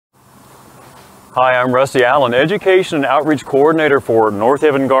Hi, I'm Rusty Allen, Education and Outreach Coordinator for North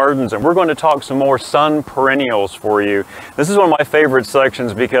Haven Gardens, and we're going to talk some more sun perennials for you. This is one of my favorite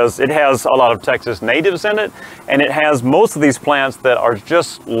sections because it has a lot of Texas natives in it, and it has most of these plants that are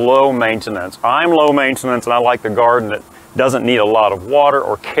just low maintenance. I'm low maintenance, and I like the garden that doesn't need a lot of water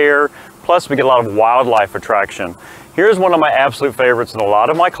or care, plus we get a lot of wildlife attraction. Here's one of my absolute favorites in a lot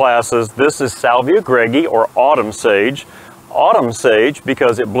of my classes. This is Salvia greggii, or autumn sage. Autumn sage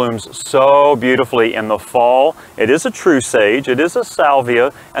because it blooms so beautifully in the fall. It is a true sage, it is a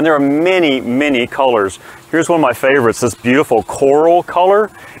salvia, and there are many colors. Here's one of my favorites, this beautiful coral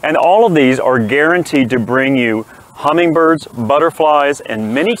color, and all of these are guaranteed to bring you hummingbirds, butterflies,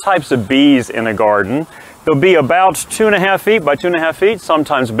 and many types of bees in a garden. They'll be about 2.5 feet by 2.5 feet,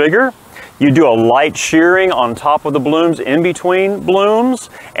 sometimes bigger. You do a light shearing on top of the blooms, in between blooms,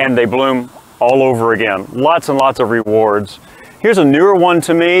 and they bloom all over again. Lots and lots of rewards. Here's a newer one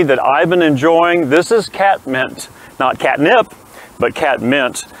to me that I've been enjoying. This is catmint, not catnip, but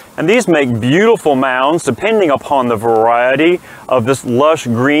catmint. And these make beautiful mounds depending upon the variety of this lush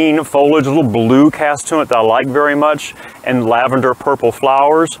green foliage, a little blue cast to it that I like very much, and lavender-purple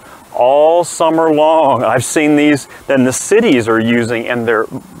flowers all summer long. I've seen these that the cities are using in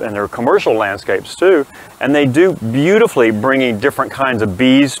their commercial landscapes too, and they do beautifully, bringing different kinds of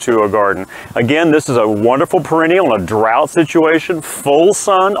bees to a garden. Again, this is a wonderful perennial in a drought situation, full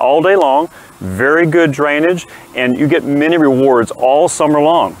sun all day long, very good drainage, and you get many rewards all summer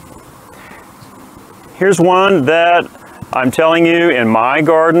long. Here's one that I'm telling you, in my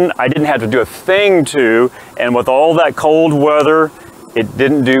garden, I didn't have to do a thing to, and with all that cold weather, it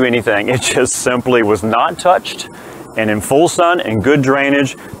didn't do anything. It just simply was not touched, and in full sun and good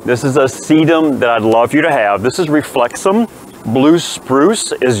drainage. This is a sedum that I'd love you to have. This is Sedum Blue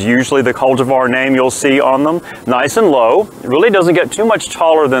Spruce is usually the cultivar name you'll see on them. Nice and low. It really doesn't get too much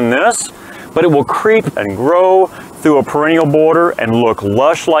taller than this, but it will creep and grow through a perennial border and look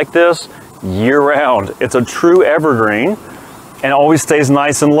lush like this year-round. It's a true evergreen and always stays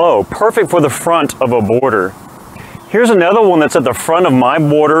nice and low. Perfect for the front of a border. Here's another one that's at the front of my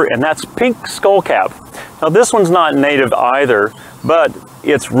border, and that's pink skullcap. Now this one's not native either, but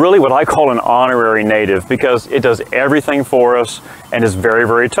it's really what I call an honorary native because it does everything for us and is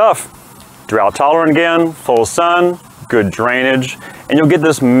very tough. Drought tolerant again, full sun, good drainage, and you'll get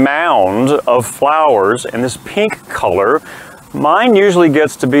this mound of flowers in this pink color. Mine usually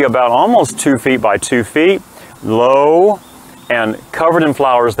gets to be about almost 2 feet by 2 feet, low, and covered in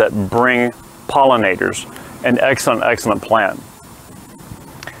flowers that bring pollinators. An excellent plant.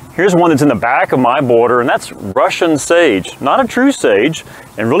 Here's one that's in the back of my border, and that's Russian sage. Not a true sage,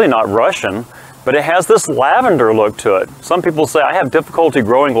 and really not Russian, but it has this lavender look to it. Some people say, I have difficulty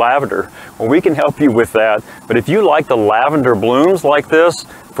growing lavender. Well, we can help you with that. But if you like the lavender blooms like this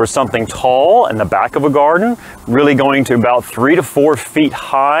for something tall in the back of a garden, really going to about 3 to 4 feet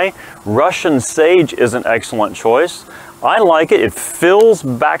high, Russian sage is an excellent choice. I like it. It fills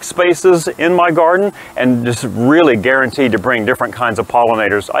back spaces in my garden and just really guaranteed to bring different kinds of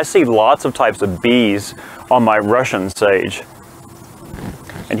pollinators. I see lots of types of bees on my Russian sage.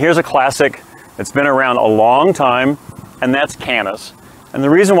 And here's a classic that's been around a long time, and that's cannas. And the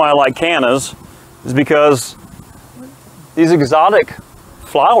reason why I like cannas is because these exotic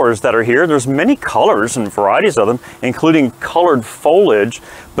flowers that are here, there's many colors and varieties of them, including colored foliage,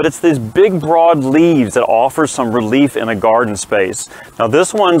 but it's these big broad leaves that offer some relief in a garden space. Now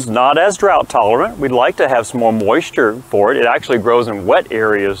this one's not as drought tolerant. We'd like to have some more moisture for it. It actually grows in wet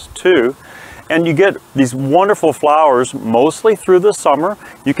areas too. And you get these wonderful flowers mostly through the summer.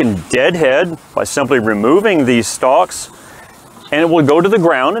 You can deadhead by simply removing these stalks, and it will go to the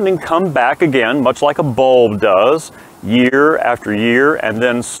ground and then come back again, much like a bulb does, year after year, and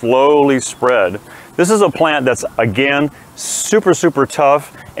then slowly spread. This is a plant that's, again, super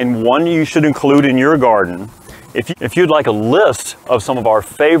tough, and one you should include in your garden. If you'd like a list of some of our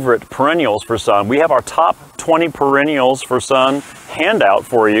favorite perennials for sun, we have our top 20 perennials for sun handout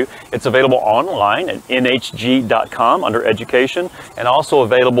for you. It's available online at nhg.com under education, and also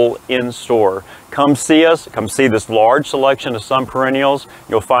available in store. Come see us, come see this large selection of sun perennials.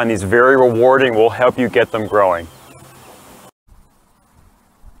 You'll find these very rewarding. We'll help you get them growing.